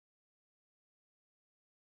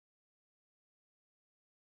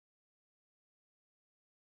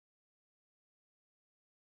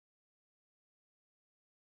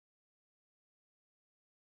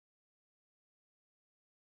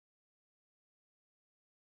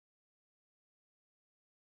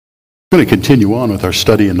going to continue on with our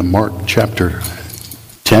study in the Mark chapter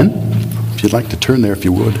 10. If you'd like to turn there, if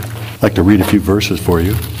you would. I'd like to read a few verses for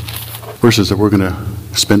you. Verses that we're going to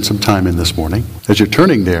spend some time in this morning. As you're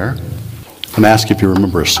turning there, I'm going to ask you if you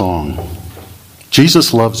remember a song.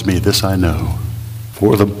 Jesus loves me, this I know,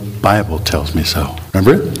 for the Bible tells me so.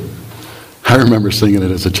 Remember it? I remember singing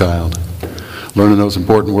it as a child, learning those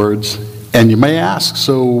important words. And you may ask,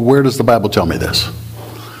 so where does the Bible tell me this?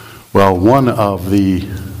 Well, one of the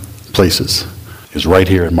places is right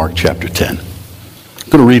here in Mark chapter 10. I'm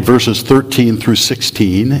going to read verses 13 through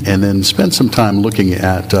 16 and then spend some time looking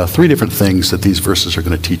at three different things that these verses are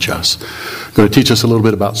going to teach us. They're going to teach us a little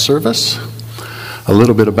bit about service, a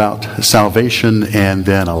little bit about salvation, and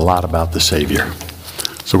then a lot about the Savior.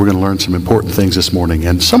 So we're going to learn some important things this morning.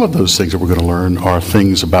 And some of those things that we're going to learn are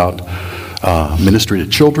things about ministry to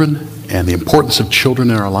children and the importance of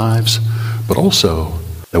children in our lives, but also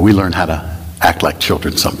that we learn how to act like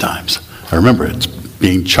children sometimes. I remember it's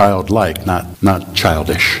being childlike, not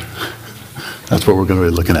childish. That's what we're going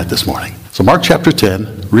to be looking at this morning. So Mark chapter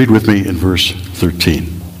 10, read with me in verse 13.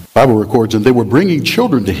 The Bible records, and they were bringing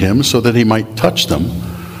children to him so that he might touch them,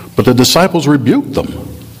 but the disciples rebuked them.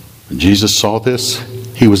 When Jesus saw this,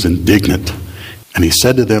 he was indignant. And he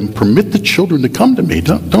said to them, permit the children to come to me.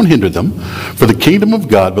 Don't hinder them, for the kingdom of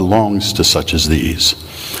God belongs to such as these.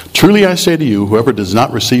 Truly I say to you, whoever does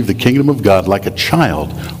not receive the kingdom of God like a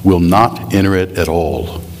child will not enter it at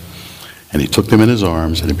all. And he took them in his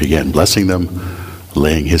arms and he began blessing them,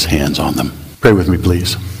 laying his hands on them. Pray with me,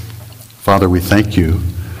 please. Father, we thank you.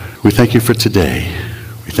 We thank you for today.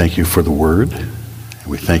 We thank you for the word. And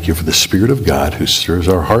we thank you for the Spirit of God who stirs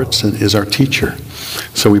our hearts and is our teacher.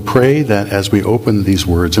 So we pray that as we open these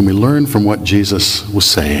words and we learn from what Jesus was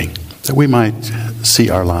saying, that we might see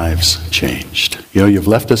our lives changed. You know, you've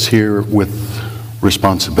left us here with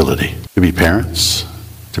responsibility to be parents,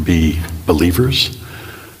 to be believers,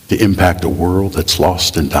 to impact a world that's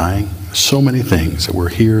lost and dying. So many things that we're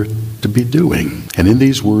here to be doing. And in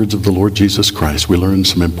these words of the Lord Jesus Christ, we learn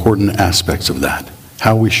some important aspects of that.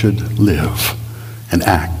 How we should live and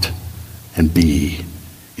act and be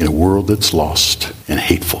in a world that's lost and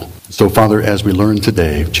hateful. So, Father, as we learn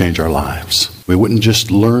today, change our lives. We wouldn't just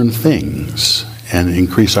learn things and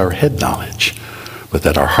increase our head knowledge, but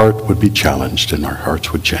that our heart would be challenged and our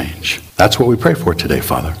hearts would change. That's what we pray for today,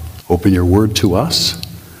 Father. Open your word to us.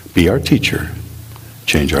 Be our teacher.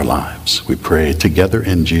 Change our lives. We pray together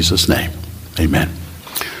in Jesus' name. Amen.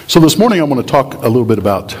 So this morning I want to talk a little bit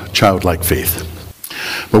about childlike faith.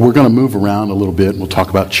 But we're going to move around a little bit. We'll talk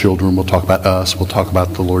about children. We'll talk about us. We'll talk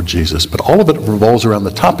about the Lord Jesus. But all of it revolves around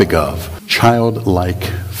the topic of childlike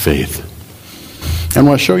faith. And I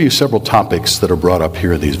want to show you several topics that are brought up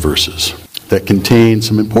here in these verses that contain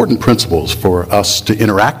some important principles for us to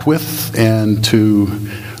interact with and to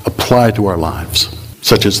apply to our lives,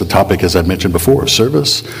 such as the topic, as I mentioned before, of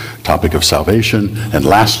service, topic of salvation, and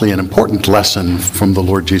lastly, an important lesson from the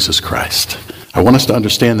Lord Jesus Christ. I want us to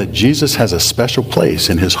understand that Jesus has a special place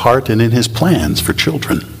in his heart and in his plans for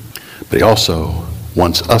children. But he also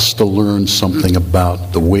wants us to learn something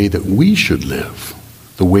about the way that we should live,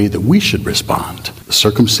 the way that we should respond, the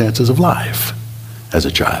circumstances of life as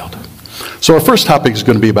a child. So our first topic is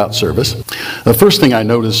going to be about service. The first thing I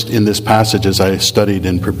noticed in this passage as I studied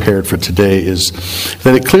and prepared for today is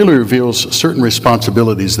that it clearly reveals certain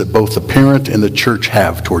responsibilities that both the parent and the church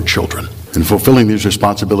have toward children. And fulfilling these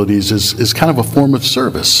responsibilities is kind of a form of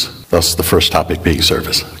service. Thus, the first topic being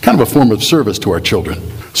service. Kind of a form of service to our children.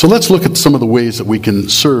 So let's look at some of the ways that we can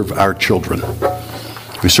serve our children.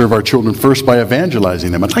 We serve our children first by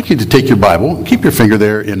evangelizing them. I'd like you to take your Bible and keep your finger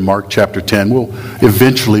there in Mark chapter 10. We'll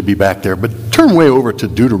eventually be back there. But turn way over to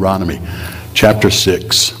Deuteronomy chapter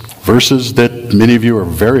 6. Verses that many of you are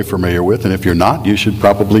very familiar with. And if you're not, you should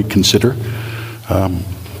probably consider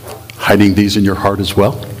hiding these in your heart as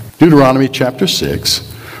well. Deuteronomy chapter 6,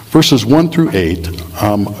 verses 1 through 8,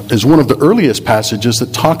 is one of the earliest passages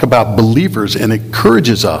that talk about believers and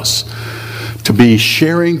encourages us to be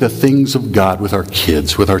sharing the things of God with our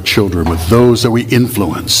kids, with our children, with those that we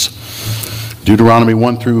influence. Deuteronomy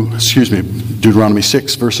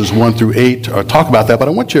 6, verses 1 through 8 talk about that, but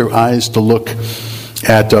I want your eyes to look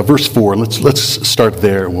at verse 4. Let's start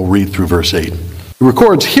there and we'll read through verse 8. It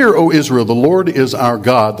records, "Hear, O Israel, the Lord is our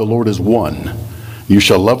God, the Lord is one. You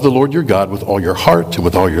shall love the Lord your God with all your heart and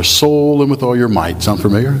with all your soul and with all your might." Sound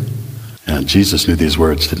familiar? And Jesus knew these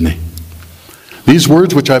words, didn't he? "These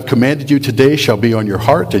words which I have commanded you today shall be on your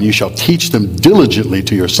heart, and you shall teach them diligently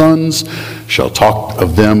to your sons, shall talk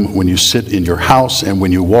of them when you sit in your house and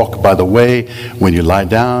when you walk by the way, when you lie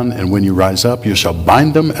down and when you rise up. You shall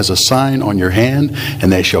bind them as a sign on your hand,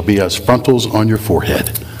 and they shall be as frontals on your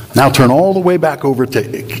forehead." Now turn all the way back over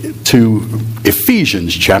to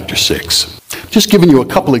Ephesians chapter 6. Just giving you a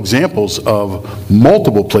couple examples of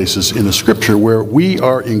multiple places in the Scripture where we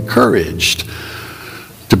are encouraged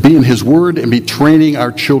to be in His Word and be training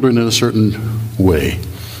our children in a certain way.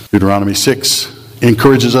 Deuteronomy 6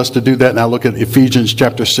 encourages us to do that. Now look at Ephesians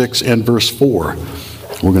chapter 6 and verse 4.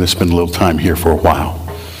 We're going to spend a little time here for a while.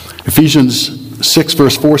 Ephesians 6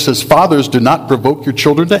 verse 4 says, "Fathers, do not provoke your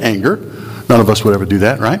children to anger." None of us would ever do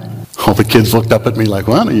that, right? All the kids looked up at me like,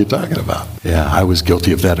 "What are you talking about?" Yeah, I was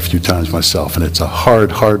guilty of that a few times myself, and it's a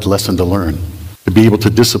hard, hard lesson to learn. To be able to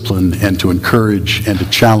discipline and to encourage and to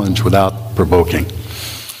challenge without provoking.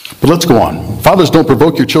 But let's go on. "Fathers, don't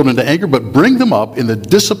provoke your children to anger, but bring them up in the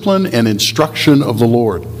discipline and instruction of the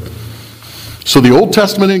Lord." So the Old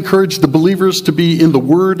Testament encouraged the believers to be in the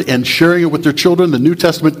Word and sharing it with their children. The New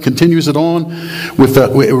Testament continues it on.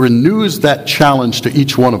 It renews that challenge to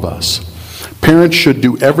each one of us. Parents should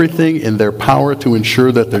do everything in their power to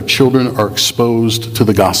ensure that their children are exposed to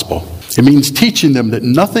the gospel. It means teaching them that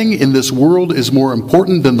nothing in this world is more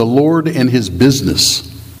important than the Lord and His business.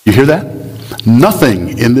 You hear that?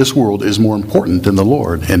 Nothing in this world is more important than the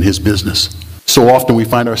Lord and His business. So often we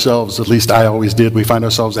find ourselves, at least I always did, we find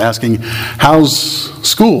ourselves asking, "How's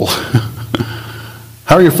school?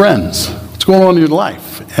 How are your friends? What's going on in your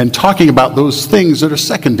life?" And talking about those things that are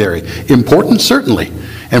secondary. Important, certainly.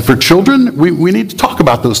 And for children, we need to talk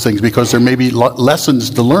about those things because there may be lessons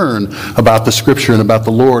to learn about the Scripture and about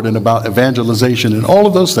the Lord and about evangelization and all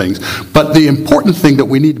of those things. But the important thing that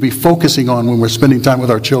we need to be focusing on when we're spending time with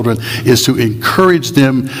our children is to encourage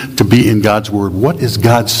them to be in God's Word. What is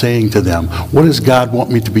God saying to them? What does God want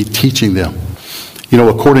me to be teaching them? You know,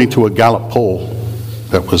 according to a Gallup poll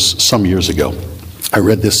that was some years ago, I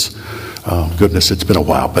read this. Goodness, it's been a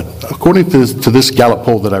while. But according to this Gallup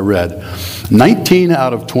poll that I read, 19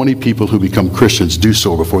 out of 20 people who become Christians do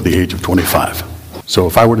so before the age of 25. So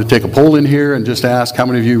if I were to take a poll in here and just ask how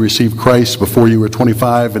many of you received Christ before you were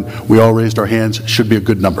 25, and we all raised our hands, it should be a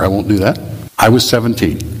good number. I won't do that. I was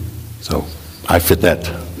 17, so I fit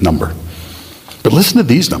that number. But listen to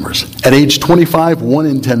these numbers. At age 25, 1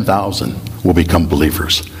 in 10,000 will become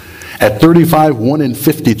believers. At 35, 1 in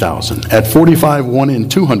 50,000. At 45, 1 in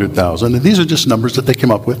 200,000. And these are just numbers that they came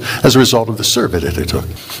up with as a result of the survey that they took.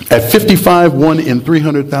 At 55, 1 in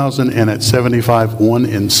 300,000. And at 75, 1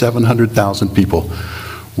 in 700,000 people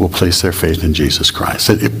will place their faith in Jesus Christ.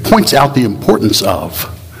 It points out the importance of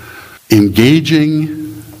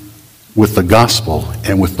engaging with the gospel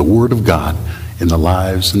and with the Word of God in the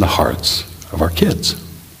lives and the hearts of our kids.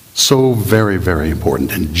 So very, very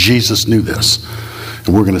important. And Jesus knew this.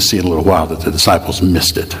 And we're going to see in a little while that the disciples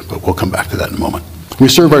missed it, but we'll come back to that in a moment. We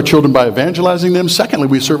serve our children by evangelizing them. Secondly,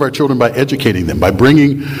 we serve our children by educating them, by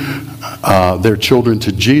bringing their children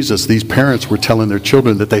to Jesus. These parents were telling their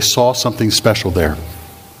children that they saw something special there.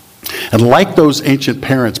 And like those ancient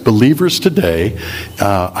parents, believers today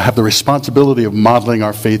have the responsibility of modeling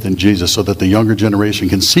our faith in Jesus so that the younger generation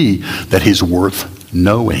can see that He's worth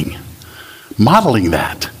knowing. Modeling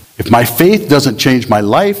that. If my faith doesn't change my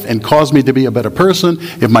life and cause me to be a better person,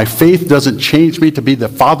 if my faith doesn't change me to be the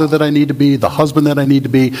father that I need to be, the husband that I need to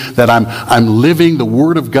be, that I'm living the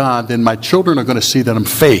Word of God, then my children are going to see that I'm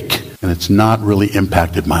fake and it's not really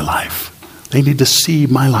impacted my life. They need to see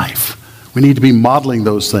my life. We need to be modeling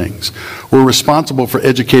those things. We're responsible for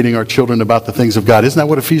educating our children about the things of God. Isn't that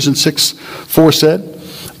what Ephesians 6:4 said?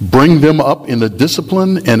 Bring them up in the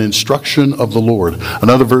discipline and instruction of the Lord.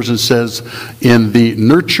 Another version says, in the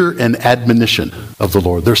nurture and admonition of the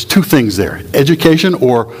Lord. There's two things there. Education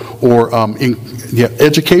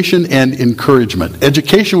education and encouragement.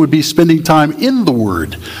 Education would be spending time in the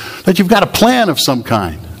Word. That you've got a plan of some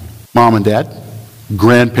kind. Mom and Dad,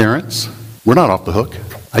 grandparents, we're not off the hook.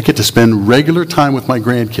 I get to spend regular time with my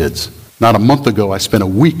grandkids. Not a month ago, I spent a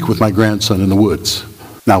week with my grandson in the woods.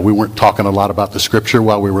 Now, we weren't talking a lot about the Scripture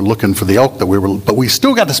while we were looking for the elk, but we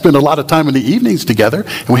still got to spend a lot of time in the evenings together,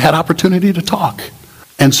 and we had opportunity to talk.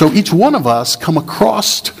 And so each one of us come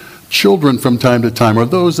across children from time to time, or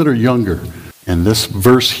those that are younger. And this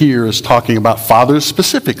verse here is talking about fathers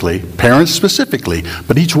specifically, parents specifically,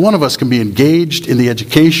 but each one of us can be engaged in the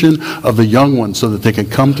education of the young ones so that they can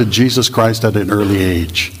come to Jesus Christ at an early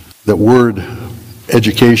age. That word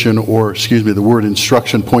education, the word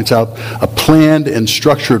instruction points out a planned and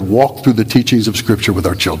structured walk through the teachings of Scripture with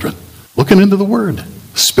our children. Looking into the Word,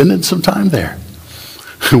 spending some time there.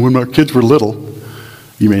 When our kids were little,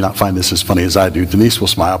 you may not find this as funny as I do, Denise will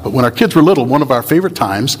smile, but when our kids were little, one of our favorite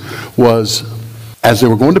times was as they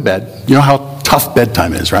were going to bed. You know how tough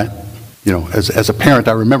bedtime is, right? You know, as a parent,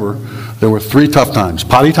 I remember there were 3 tough times.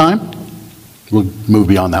 Potty time, we'll move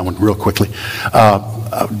beyond that one real quickly.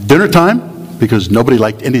 dinner time, because nobody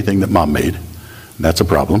liked anything that mom made. That's a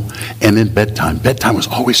problem. And then bedtime. Bedtime was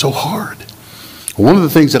always so hard. One of the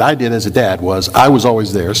things that I did as a dad was I was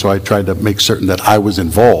always there, so I tried to make certain that I was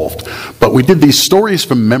involved. But we did these stories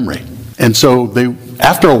from memory. And so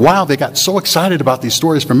after a while, they got so excited about these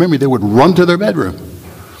stories from memory, they would run to their bedroom.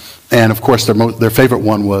 And of course, their favorite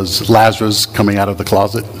one was Lazarus coming out of the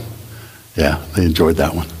closet. Yeah, they enjoyed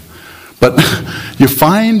that one. But you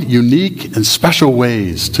find unique and special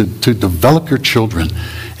ways to develop your children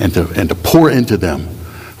and to pour into them,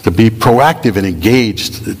 to be proactive and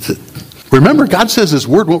engaged. Remember, God says His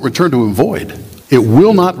word won't return to Him void. It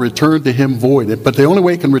will not return to Him void. But the only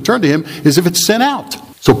way it can return to Him is if it's sent out.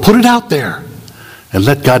 So put it out there and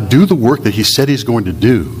let God do the work that He said He's going to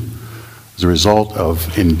do as a result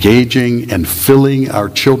of engaging and filling our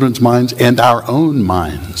children's minds and our own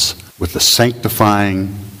minds with the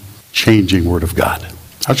sanctifying, changing Word of God.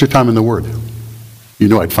 How's your time in the Word? You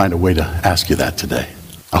know I'd find a way to ask you that today.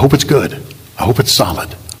 I hope it's good. I hope it's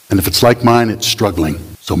solid. And if it's like mine, it's struggling.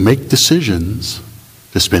 So make decisions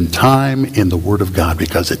to spend time in the Word of God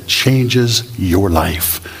because it changes your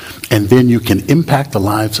life. And then you can impact the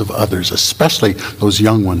lives of others, especially those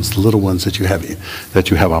young ones, the little ones that you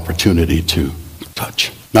have opportunity to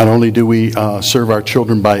touch. Not only do we serve our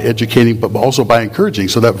children by educating, but also by encouraging.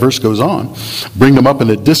 So that verse goes on. Bring them up in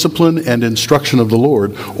the discipline and instruction of the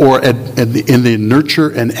Lord, or in the nurture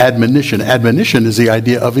and admonition. Admonition is the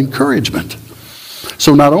idea of encouragement.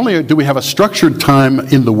 So not only do we have a structured time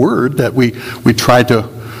in the Word that we try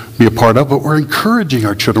to be a part of, but we're encouraging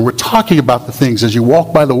our children. We're talking about the things as you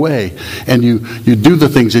walk by the way and you do the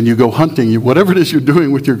things and you go hunting, whatever it is you're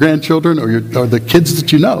doing with your grandchildren or the kids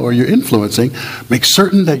that you know or you're influencing, make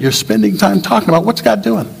certain that you're spending time talking about what's God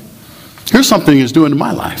doing. Here's something He's doing in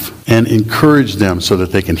my life, and encourage them so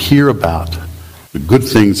that they can hear about the good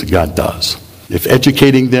things that God does. If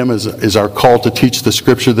educating them is our call to teach the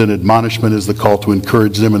Scripture, then admonishment is the call to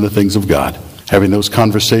encourage them in the things of God. Having those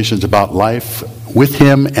conversations about life with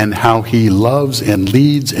Him and how He loves and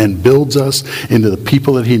leads and builds us into the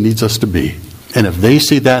people that He needs us to be. And if they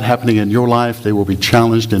see that happening in your life, they will be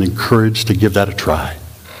challenged and encouraged to give that a try.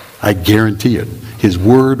 I guarantee it. His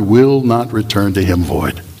word will not return to Him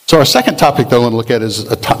void. So our second topic that I want to look at is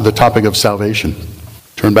the topic of salvation.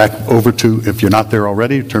 Turn back over to, if you're not there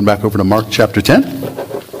already, turn back over to Mark chapter 10.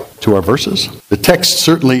 To our verses. The text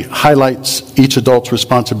certainly highlights each adult's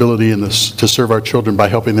responsibility to serve our children by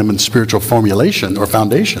helping them in spiritual formulation or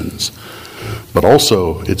foundations. But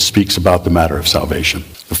also it speaks about the matter of salvation.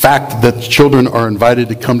 The fact that children are invited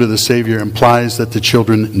to come to the Savior implies that the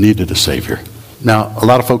children needed a Savior. Now, a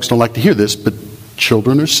lot of folks don't like to hear this, but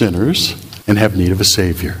children are sinners and have need of a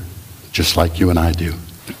Savior, just like you and I do.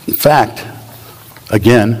 In fact,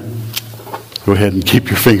 again, go ahead and keep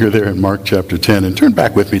your finger there in Mark chapter 10 and turn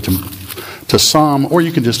back with me to Psalm, or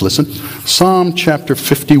you can just listen. Psalm chapter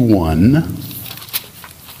 51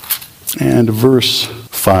 and verse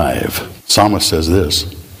 5. Psalmist says this,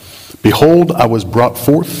 "Behold, I was brought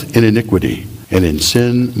forth in iniquity, and in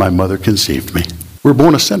sin my mother conceived me." We're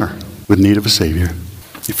born a sinner with need of a Savior.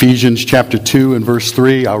 Ephesians chapter 2 and verse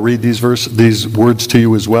 3. I'll read these words to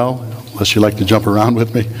you as well, unless you like to jump around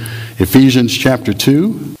with me. Ephesians chapter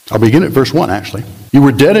 2. I'll begin at verse 1, actually. "You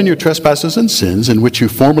were dead in your trespasses and sins, in which you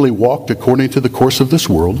formerly walked according to the course of this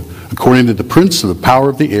world, according to the prince of the power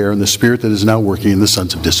of the air, and the spirit that is now working in the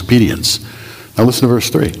sons of disobedience." Now listen to verse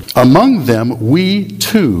 3. "Among them we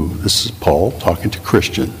too," this is Paul talking to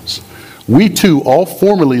Christians, "we too all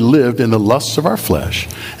formerly lived in the lusts of our flesh,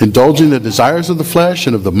 indulging the desires of the flesh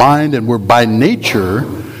and of the mind, and were by nature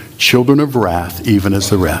children of wrath, even as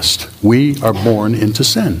the rest." We are born into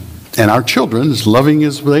sin. And our children, as loving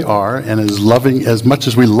as they are, and as loving as much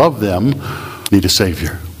as we love them, need a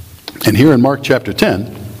Savior. And here in Mark chapter 10,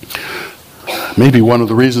 maybe one of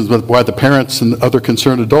the reasons why the parents and other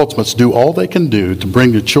concerned adults must do all they can do to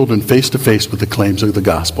bring their children face to face with the claims of the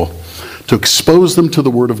gospel, to expose them to the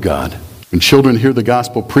Word of God. When children hear the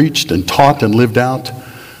gospel preached and taught and lived out,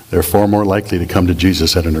 they're far more likely to come to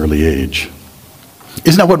Jesus at an early age.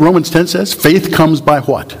 Isn't that what Romans 10 says? Faith comes by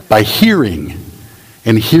what? By hearing.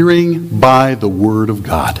 And hearing by the Word of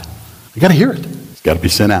God. You got to hear it. It's got to be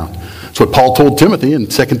sent out. That's what Paul told Timothy in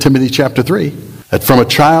 2 Timothy chapter 3. That from a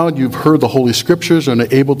child you've heard the Holy Scriptures and are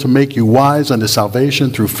able to make you wise unto salvation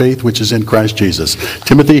through faith which is in Christ Jesus.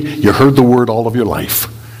 Timothy, you heard the Word all of your life.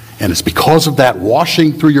 And it's because of that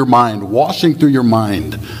washing through your mind,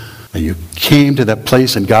 that you came to that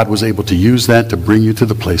place and God was able to use that to bring you to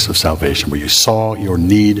the place of salvation where you saw your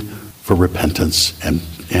need for repentance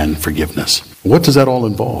and forgiveness. What does that all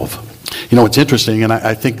involve? You know, it's interesting, and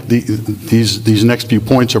I think these next few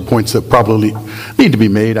points are points that probably need to be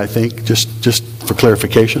made, I think, just for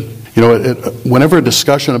clarification. You know, whenever a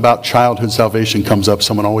discussion about childhood salvation comes up,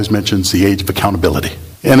 someone always mentions the age of accountability.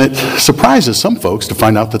 And it surprises some folks to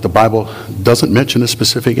find out that the Bible doesn't mention a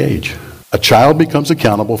specific age. A child becomes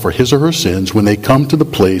accountable for his or her sins when they come to the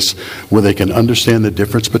place where they can understand the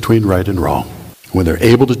difference between right and wrong, when they're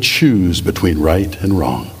able to choose between right and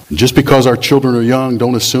wrong. And just because our children are young,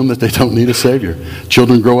 don't assume that they don't need a Savior.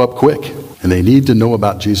 Children grow up quick, and they need to know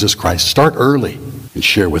about Jesus Christ. Start early and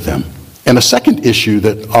share with them. And a second issue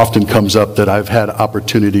that often comes up that I've had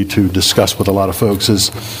opportunity to discuss with a lot of folks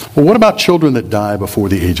is, well, what about children that die before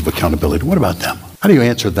the age of accountability? What about them? How do you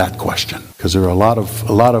answer that question? Because there are a lot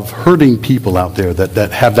of hurting people out there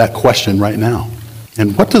that have that question right now.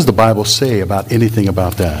 And what does the Bible say about anything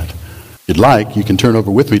about that? If you'd like, you can turn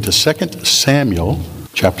over with me to 2 Samuel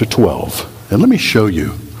chapter 12. And let me show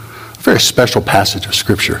you a very special passage of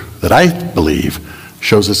Scripture that I believe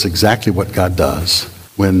shows us exactly what God does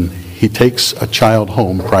when he takes a child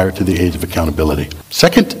home prior to the age of accountability.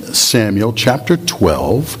 2 Samuel chapter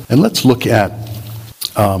 12, and let's look at,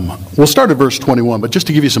 we'll start at verse 21, but just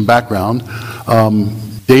to give you some background,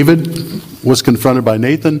 David was confronted by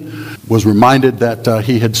Nathan, was reminded that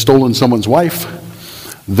he had stolen someone's wife.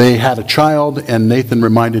 They had a child, and Nathan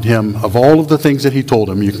reminded him of all of the things that he told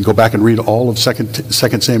him. You can go back and read all of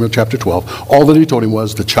 2 Samuel chapter 12. All that he told him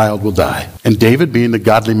was the child will die. And David, being the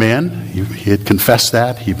godly man, he had confessed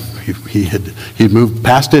that. He had moved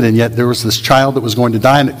past it, and yet there was this child that was going to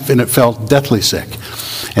die, and it fell deathly sick.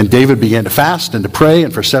 And David began to fast and to pray,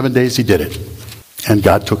 and for 7 days he did it. And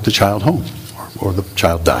God took the child home, or the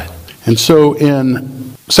child died. And so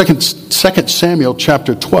in 2 Samuel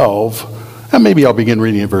chapter 12, and maybe I'll begin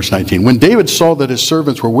reading at verse 19. When David saw that his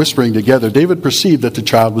servants were whispering together, David perceived that the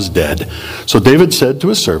child was dead. So David said to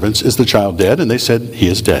his servants, "Is the child dead?" And they said, "He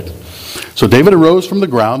is dead." So David arose from the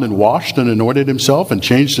ground and washed and anointed himself and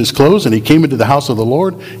changed his clothes, and he came into the house of the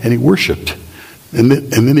Lord and he worshipped. And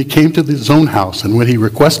then he came to his own house, and when he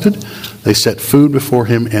requested, they set food before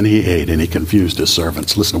him and he ate, and he confused his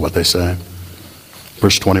servants. Listen to what they say.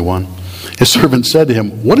 Verse 21. His servants said to him,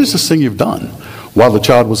 "What is this thing you've done? While the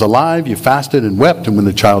child was alive, you fasted and wept, and when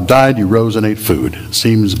the child died, you rose and ate food." It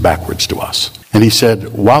seems backwards to us. And he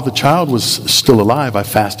said, "While the child was still alive, I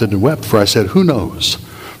fasted and wept, for I said, 'Who knows?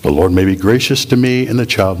 The Lord may be gracious to me, and the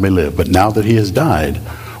child may live. But now that he has died,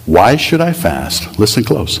 why should I fast?'" Listen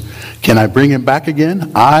close. "Can I bring him back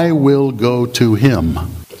again? I will go to him,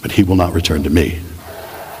 but he will not return to me."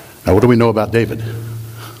 Now, what do we know about David?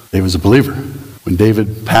 David was a believer. When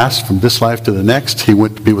David passed from this life to the next, he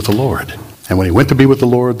went to be with the Lord. And when he went to be with the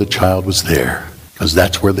Lord, the child was there. Because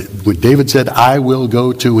that's where when David said, "I will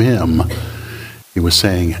go to him," he was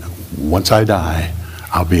saying, once I die,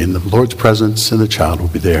 I'll be in the Lord's presence and the child will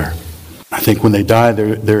be there. I think when they die,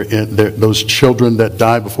 those children that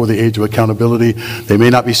die before the age of accountability, they may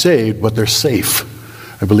not be saved, but they're safe.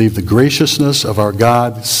 I believe the graciousness of our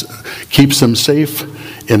God keeps them safe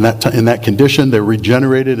in that condition. They're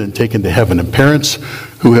regenerated and taken to heaven. And parents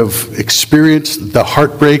who have experienced the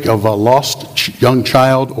heartbreak of a lost young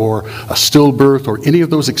child or a stillbirth or any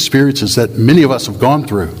of those experiences that many of us have gone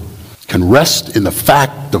through can rest in the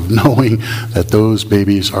fact of knowing that those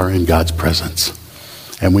babies are in God's presence.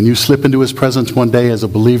 And when you slip into his presence one day as a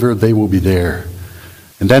believer, they will be there.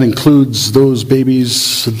 And that includes those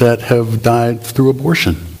babies that have died through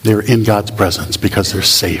abortion. They're in God's presence because they're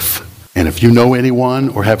safe. And if you know anyone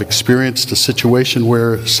or have experienced a situation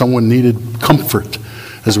where someone needed comfort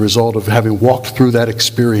as a result of having walked through that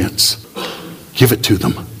experience, give it to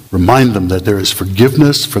them. Remind them that there is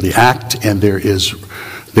forgiveness for the act, and there is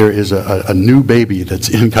a new baby that's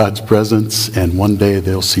in God's presence, and one day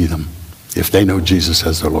they'll see them if they know Jesus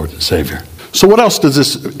as their Lord and Savior. So what else does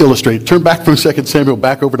this illustrate? Turn back from 2 Samuel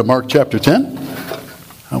back over to Mark chapter 10.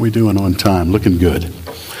 How are we doing on time? Looking good.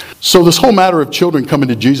 So this whole matter of children coming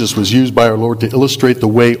to Jesus was used by our Lord to illustrate the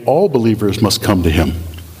way all believers must come to him.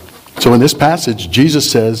 So in this passage,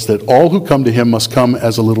 Jesus says that all who come to him must come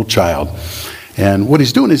as a little child. And what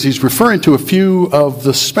he's doing is he's referring to a few of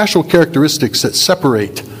the special characteristics that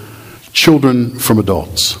separate children from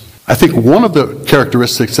adults. I think one of the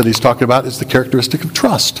characteristics that he's talking about is the characteristic of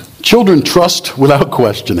trust. Children trust without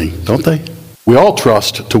questioning, don't they? We all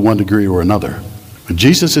trust to one degree or another. But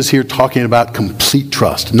Jesus is here talking about complete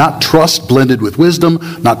trust. Not trust blended with wisdom,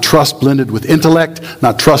 not trust blended with intellect,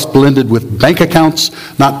 not trust blended with bank accounts,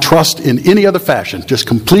 not trust in any other fashion. Just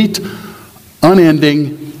complete,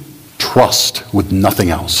 unending trust with nothing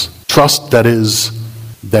else. Trust that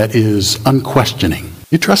is unquestioning.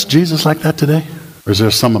 You trust Jesus like that today? Or is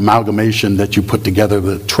there some amalgamation that you put together,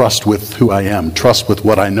 the trust with who I am, trust with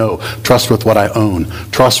what I know, trust with what I own,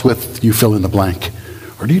 trust with you fill in the blank?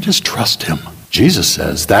 Or do you just trust him? Jesus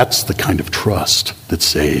says that's the kind of trust that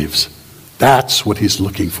saves. That's what he's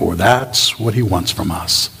looking for. That's what he wants from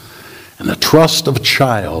us. And the trust of a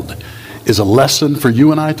child is a lesson for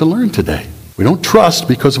you and I to learn today. We don't trust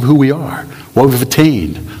because of who we are, what we've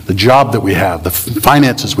attained, the job that we have, the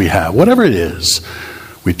finances we have, whatever it is.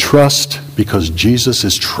 We trust because Jesus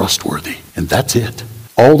is trustworthy, and that's it.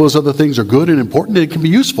 All those other things are good and important, and it can be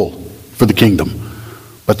useful for the kingdom,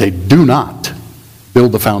 but they do not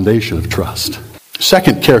build the foundation of trust.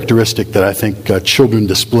 Second characteristic that I think children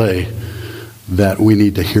display that we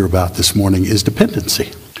need to hear about this morning is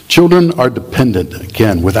dependency. Children are dependent,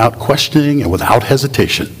 again, without questioning and without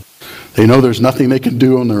hesitation. They know there's nothing they can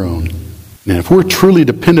do on their own. And if we're truly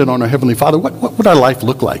dependent on our Heavenly Father, what would our life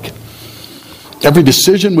look like? Every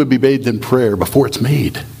decision would be made in prayer before it's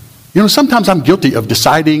made. You know, sometimes I'm guilty of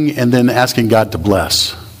deciding and then asking God to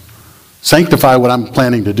bless. Sanctify what I'm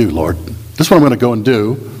planning to do, Lord. This is what I'm going to go and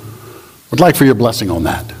do. I'd like for your blessing on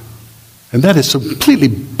that. And that is completely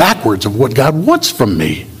backwards of what God wants from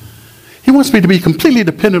me. He wants me to be completely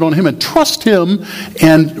dependent on him and trust him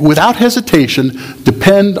and without hesitation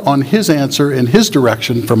depend on his answer and his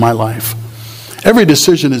direction for my life. Every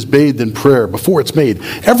decision is bathed in prayer before it's made.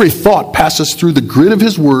 Every thought passes through the grid of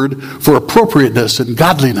his word for appropriateness and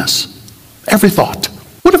godliness. Every thought.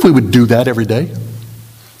 What if we would do that every day?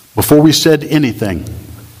 Before we said anything.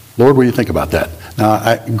 Lord, what do you think about that?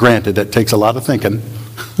 Now, granted, that takes a lot of thinking.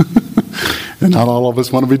 And not all of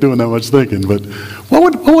us want to be doing that much thinking. But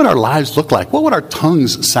what would our lives look like? What would our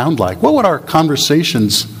tongues sound like? What would our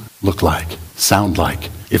conversations look like, sound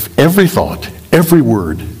like? If every thought, every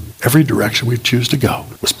word, every direction we choose to go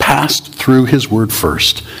was passed through his word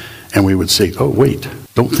first, and we would say, oh, wait,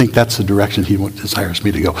 don't think that's the direction he desires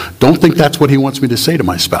me to go. Don't think that's what he wants me to say to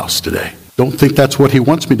my spouse today. Don't think that's what he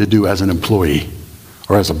wants me to do as an employee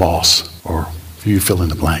or as a boss, or you fill in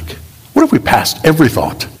the blank. What if we passed every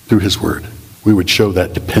thought through his word? We would show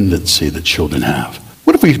that dependency that children have.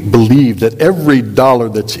 What if we believed that every dollar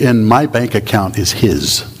that's in my bank account is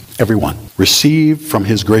his? Every one. Received from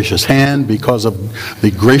his gracious hand because of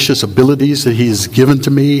the gracious abilities that he's given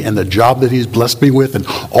to me and the job that he's blessed me with. And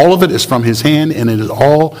all of it is from his hand and it is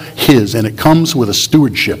all his. And it comes with a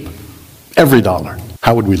stewardship. Every dollar.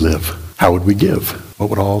 How would we live? How would we give?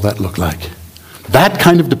 What would all that look like? That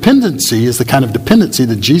kind of dependency is the kind of dependency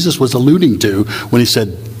that Jesus was alluding to when he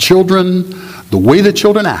said, children, the way that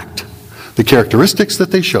children act, the characteristics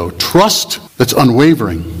that they show, trust that's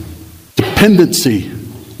unwavering, dependency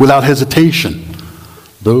without hesitation,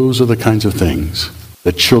 those are the kinds of things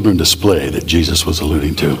that children display that Jesus was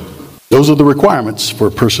alluding to. Those are the requirements for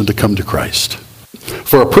a person to come to Christ.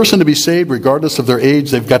 For a person to be saved, regardless of their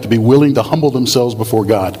age, they've got to be willing to humble themselves before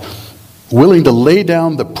God, willing to lay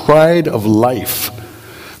down the pride of life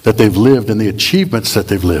that they've lived and the achievements that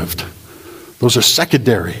they've lived. Those are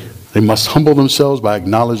secondary. They must humble themselves by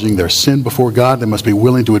acknowledging their sin before God. They must be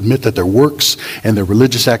willing to admit that their works and their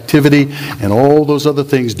religious activity and all those other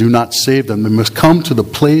things do not save them. They must come to the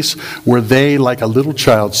place where they, like a little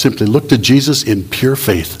child, simply look to Jesus in pure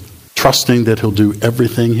faith, trusting that he'll do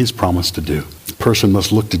everything he's promised to do. The person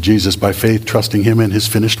must look to Jesus by faith, trusting him in his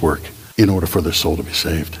finished work in order for their soul to be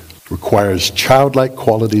saved. It requires childlike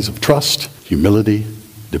qualities of trust, humility,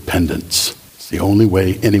 dependence. It's the only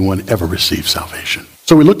way anyone ever receives salvation.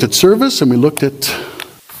 So we looked at service and we looked at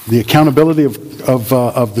the accountability of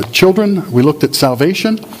the children. We looked at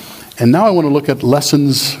salvation. And now I want to look at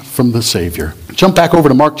lessons from the Savior. Jump back over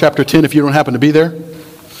to Mark chapter 10 if you don't happen to be there.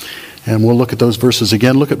 And we'll look at those verses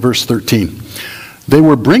again. Look at verse 13. They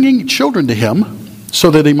were bringing children to him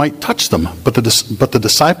so that he might touch them. But the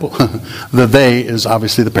disciple, the they is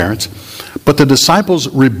obviously the parents. But the disciples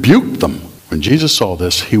rebuked them. When Jesus saw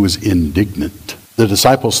this, he was indignant. The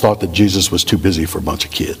disciples thought that Jesus was too busy for a bunch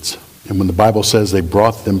of kids. And when the Bible says they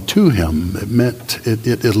brought them to him,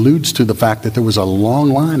 it alludes to the fact that there was a long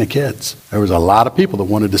line of kids. There was a lot of people that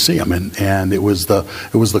wanted to see him. And it was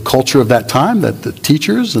the culture of that time that the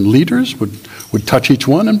teachers and leaders would touch each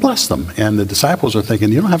one and bless them. And the disciples are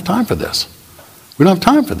thinking, you don't have time for this. We don't have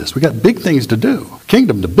time for this. We got big things to do.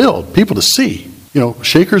 Kingdom to build, people to see. You know,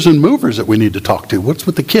 shakers and movers that we need to talk to. What's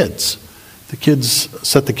with the kids? The kids,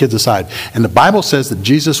 set the kids aside. And the Bible says that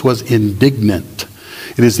Jesus was indignant.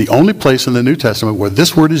 It is the only place in the New Testament where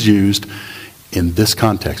this word is used in this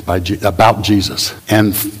context about Jesus.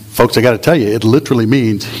 And folks, I got to tell you, it literally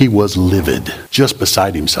means he was livid, just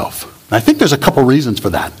beside himself. And I think there's a couple reasons for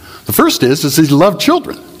that. The first is he loved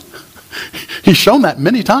children. He's shown that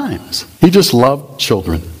many times. He just loved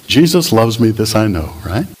children. Jesus loves me, this I know,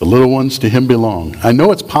 right? The little ones to him belong. I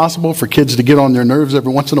know it's possible for kids to get on their nerves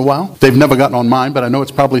every once in a while. They've never gotten on mine, but I know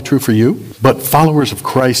it's probably true for you. But followers of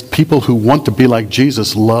Christ, people who want to be like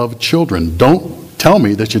Jesus, love children. Don't tell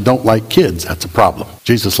me that you don't like kids. That's a problem.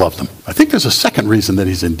 Jesus loved them. I think there's a second reason that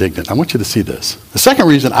he's indignant. I want you to see this. The second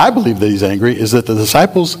reason I believe that he's angry is that the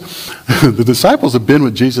disciples have been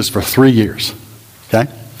with Jesus for 3 years.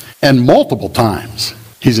 Okay? And multiple times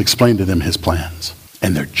he's explained to them his plans.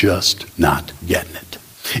 And they're just not getting it.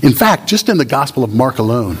 In fact, just in the Gospel of Mark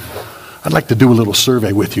alone, I'd like to do a little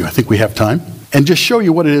survey with you. I think we have time. And just show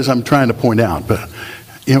you what it is I'm trying to point out. But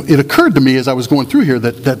it occurred to me as I was going through here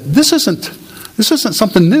that this isn't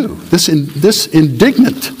something new. This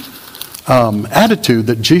indignant attitude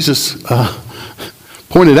that Jesus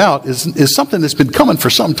pointed out is something that's been coming for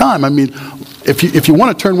some time. I mean, if you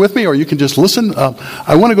want to turn with me, or you can just listen,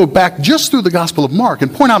 I want to go back just through the Gospel of Mark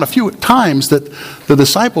and point out a few times that the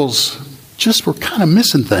disciples just were kind of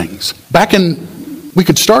missing things. We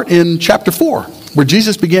could start in chapter 4, where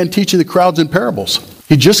Jesus began teaching the crowds in parables.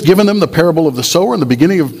 He'd just given them the parable of the sower in the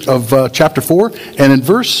beginning of chapter 4, and in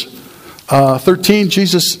verse 13,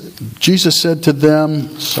 Jesus said to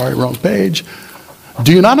them, sorry, wrong page,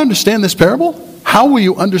 do you not understand this parable? How will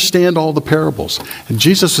you understand all the parables? And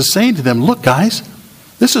Jesus was saying to them, look, guys,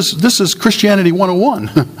 this is Christianity 101.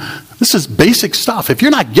 This is basic stuff. If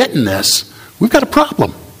you're not getting this, we've got a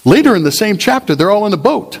problem. Later in the same chapter, they're all in a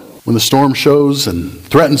boat when the storm shows and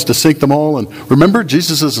threatens to sink them all. And remember,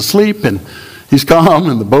 Jesus is asleep and he's calm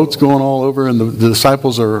and the boat's going all over and the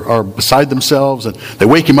disciples are beside themselves. And they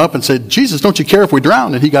wake him up and said, Jesus, don't you care if we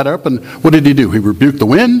drown? And he got up and what did he do? He rebuked the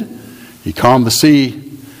wind. He calmed the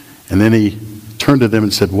sea. And then he turned to them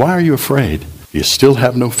and said, why are you afraid? You still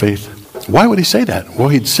have no faith? Why would he say that? Well,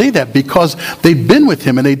 he'd say that because they'd been with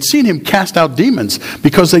him and they'd seen him cast out demons,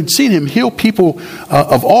 because they'd seen him heal people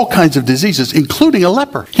of all kinds of diseases, including a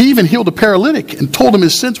leper. He even healed a paralytic and told him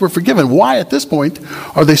his sins were forgiven. Why at this point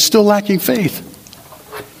are they still lacking faith?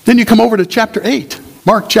 Then you come over to chapter 8,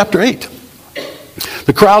 Mark chapter 8.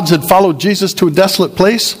 The crowds had followed Jesus to a desolate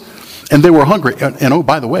place and they were hungry. And oh,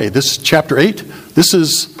 by the way, this chapter 8, this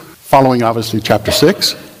is following obviously chapter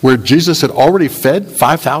 6, where Jesus had already fed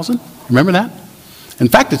 5,000. Remember that? In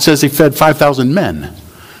fact, it says he fed 5,000 men.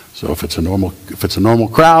 So if it's a normal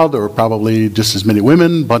crowd, there were probably just as many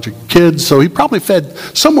women, a bunch of kids. So he probably fed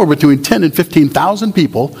somewhere between 10 and 15,000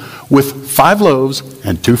 people with 5 loaves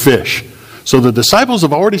and 2 fish. So the disciples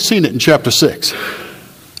have already seen it in chapter 6.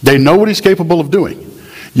 They know what he's capable of doing.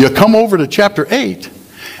 You come over to chapter 8,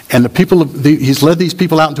 and he's led these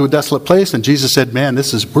people out into a desolate place, and Jesus said, man,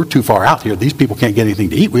 we're too far out here. These people can't get anything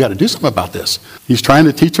to eat. We got to do something about this. He's trying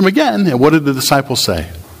to teach them again, and what did the disciples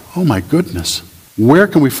say? Oh my goodness, where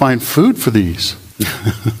can we find food for these?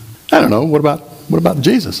 I don't know. What about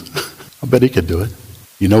Jesus? I bet he could do it.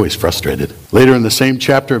 You know he's frustrated. Later in the same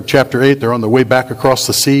chapter of chapter 8, they're on their way back across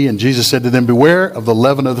the sea, and Jesus said to them, beware of the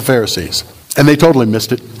leaven of the Pharisees. And they totally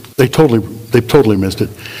missed it. They totally missed it.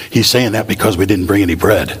 He's saying that because we didn't bring any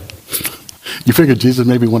bread. You figure Jesus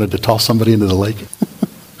maybe wanted to toss somebody into the lake?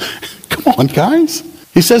 Come on, guys.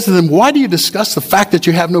 He says to them, why do you discuss the fact that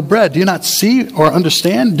you have no bread? Do you not see or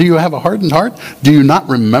understand? Do you have a hardened heart? Do you not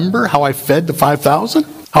remember how I fed the 5,000?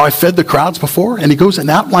 How I fed the crowds before? And he goes and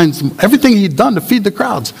outlines everything he'd done to feed the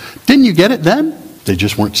crowds. Didn't you get it then? They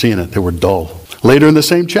just weren't seeing it. They were dull. Later in the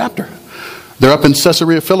same chapter, they're up in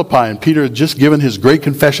Caesarea Philippi, and Peter had just given his great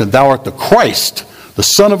confession, thou art the Christ, the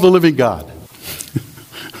Son of the living God.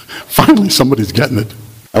 Finally, somebody's getting it.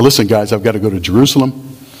 Now listen, guys, I've got to go to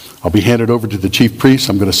Jerusalem. I'll be handed over to the chief priests.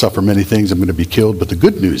 I'm going to suffer many things. I'm going to be killed. But the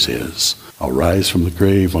good news is, I'll rise from the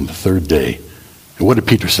grave on the 3rd day. And what did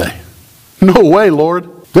Peter say? No way,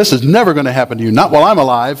 Lord. This is never going to happen to you. Not while I'm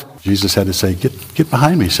alive. Jesus had to say, get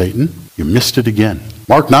behind me, Satan. You missed it again.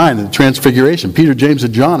 Mark 9, in the Transfiguration, Peter, James,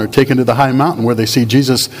 and John are taken to the high mountain where they see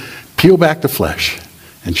Jesus peel back the flesh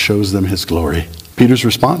and shows them his glory. Peter's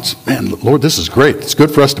response, man, Lord, this is great. It's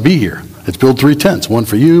good for us to be here. Let's build 3 tents, one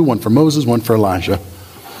for you, one for Moses, one for Elijah.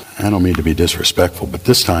 I don't mean to be disrespectful, but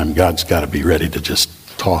this time God's got to be ready to just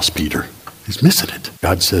toss Peter. He's missing it.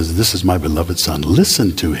 God says, this is my beloved son.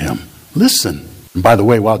 Listen to him. Listen. And by the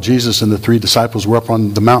way, while Jesus and the 3 disciples were up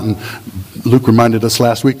on the mountain, Luke reminded us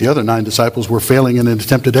last week, the other 9 disciples were failing in an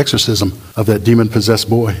attempted exorcism of that demon-possessed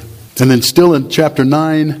boy. And then still in chapter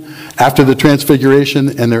 9, after the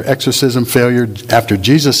transfiguration and their exorcism failure, after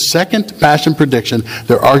Jesus' second passion prediction,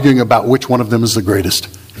 they're arguing about which one of them is the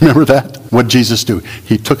greatest. Remember that? What did Jesus do?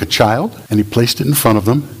 He took a child and he placed it in front of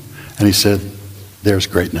them and he said, there's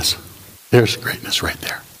greatness. There's greatness right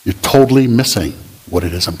there. You're totally missing what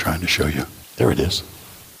it is I'm trying to show you. There it is.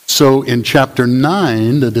 So in chapter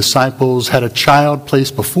 9, the disciples had a child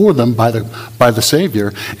placed before them by the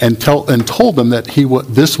Savior and told them that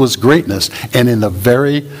this was greatness. And in the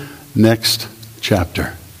very next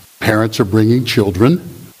chapter, parents are bringing children,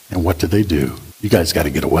 and what do? You guys got to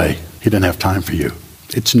get away. He didn't have time for you.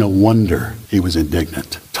 It's no wonder he was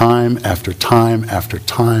indignant. Time after time after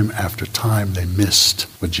time after time, they missed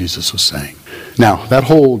what Jesus was saying. Now, that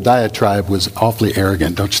whole diatribe was awfully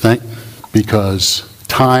arrogant, don't you think? Because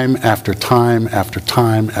time after time after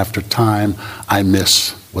time after time, I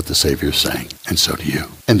miss what the Savior is saying. And so do you.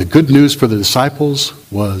 And the good news for the disciples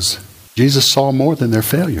was Jesus saw more than their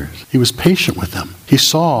failures. He was patient with them. He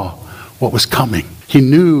saw what was coming. He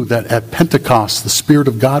knew that at Pentecost, the Spirit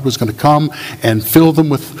of God was going to come and fill them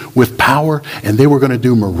with power, and they were going to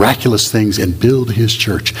do miraculous things and build his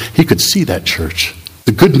church. He could see that church.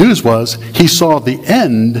 The good news was he saw the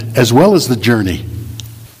end as well as the journey.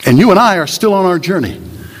 And you and I are still on our journey,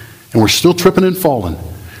 and we're still tripping and falling.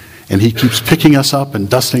 And he keeps picking us up and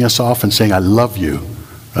dusting us off and saying, I love you.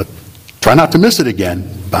 Try not to miss it again,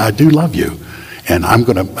 but I do love you. And I'm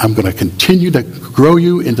going to continue to grow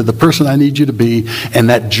you into the person I need you to be. And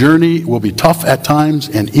that journey will be tough at times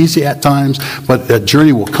and easy at times, but that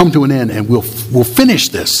journey will come to an end, and we'll finish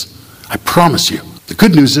this. I promise you. The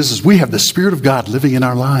good news is we have the Spirit of God living in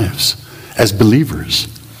our lives as believers.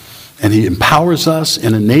 And he empowers us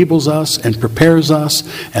and enables us and prepares us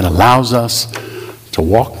and allows us to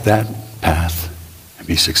walk that path and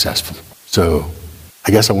be successful. So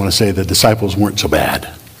I guess I want to say the disciples weren't so bad.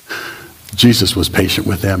 Jesus was patient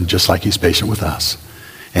with them just like he's patient with us.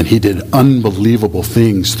 And he did unbelievable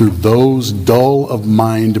things through those dull of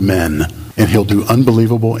mind men. And he'll do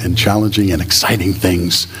unbelievable and challenging and exciting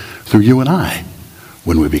things through you and I.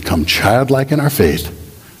 When we become childlike in our faith,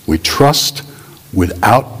 we trust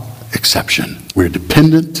without exception. We're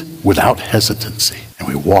dependent without hesitancy. And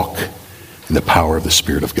we walk in the power of the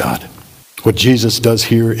Spirit of God. What Jesus does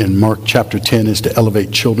here in Mark chapter 10 is to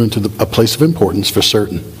elevate children to a place of importance for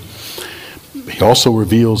certain. He also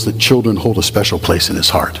reveals that children hold a special place in his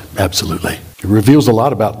heart. Absolutely. It reveals a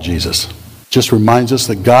lot about Jesus. Just reminds us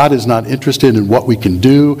that God is not interested in what we can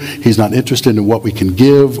do. He's not interested in what we can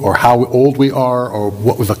give or how old we are or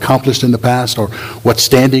what we've accomplished in the past or what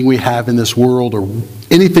standing we have in this world or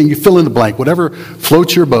anything. You fill in the blank. Whatever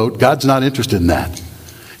floats your boat, God's not interested in that.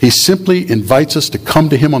 He simply invites us to come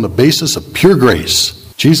to him on the basis of pure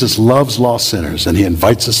grace. Jesus loves lost sinners, and he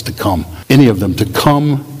invites us to come, any of them, to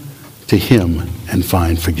come to him and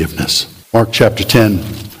find forgiveness. Mark chapter 10,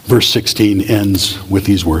 verse 16 ends with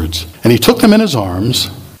these words. And he took them in his arms,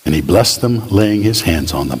 and he blessed them, laying his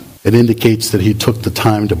hands on them. It indicates that he took the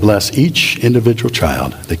time to bless each individual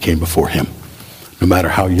child that came before him. No matter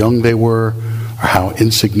how young they were or how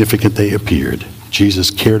insignificant they appeared, Jesus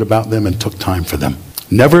cared about them and took time for them.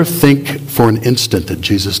 Never think for an instant that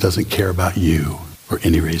Jesus doesn't care about you for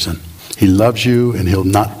any reason. He loves you, and he'll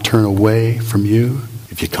not turn away from you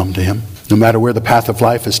if you come to him. No matter where the path of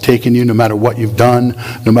life has taken you, no matter what you've done,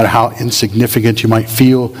 no matter how insignificant you might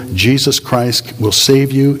feel, Jesus Christ will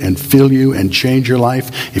save you and fill you and change your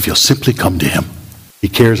life if you'll simply come to him. He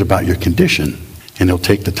cares about your condition, and he'll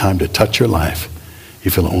take the time to touch your life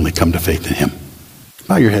if you'll only come to faith in him.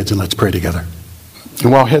 Bow your heads and let's pray together.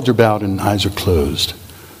 And while heads are bowed and eyes are closed,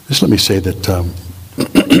 just let me say that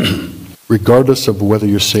regardless of whether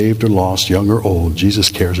you're saved or lost, young or old, Jesus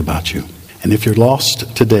cares about you. And if you're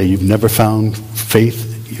lost today, you've never found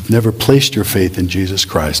faith, you've never placed your faith in Jesus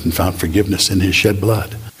Christ and found forgiveness in his shed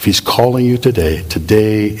blood. If he's calling you today,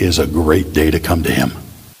 today is a great day to come to him.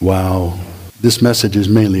 While this message is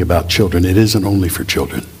mainly about children, it isn't only for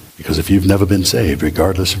children. Because if you've never been saved,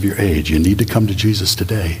 regardless of your age, you need to come to Jesus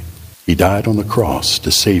today. He died on the cross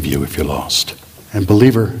to save you if you're lost. And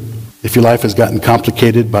believer, if your life has gotten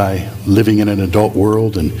complicated by living in an adult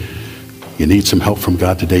world and you need some help from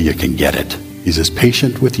God today, you can get it. He's as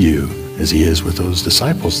patient with you as he is with those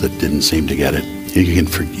disciples that didn't seem to get it.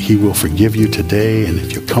 He will forgive you today, and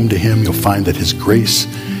if you come to him, you'll find that his grace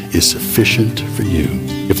is sufficient for you.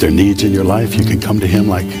 If there are needs in your life, you can come to him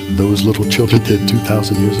like those little children did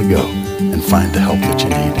 2,000 years ago and find the help that you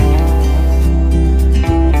need.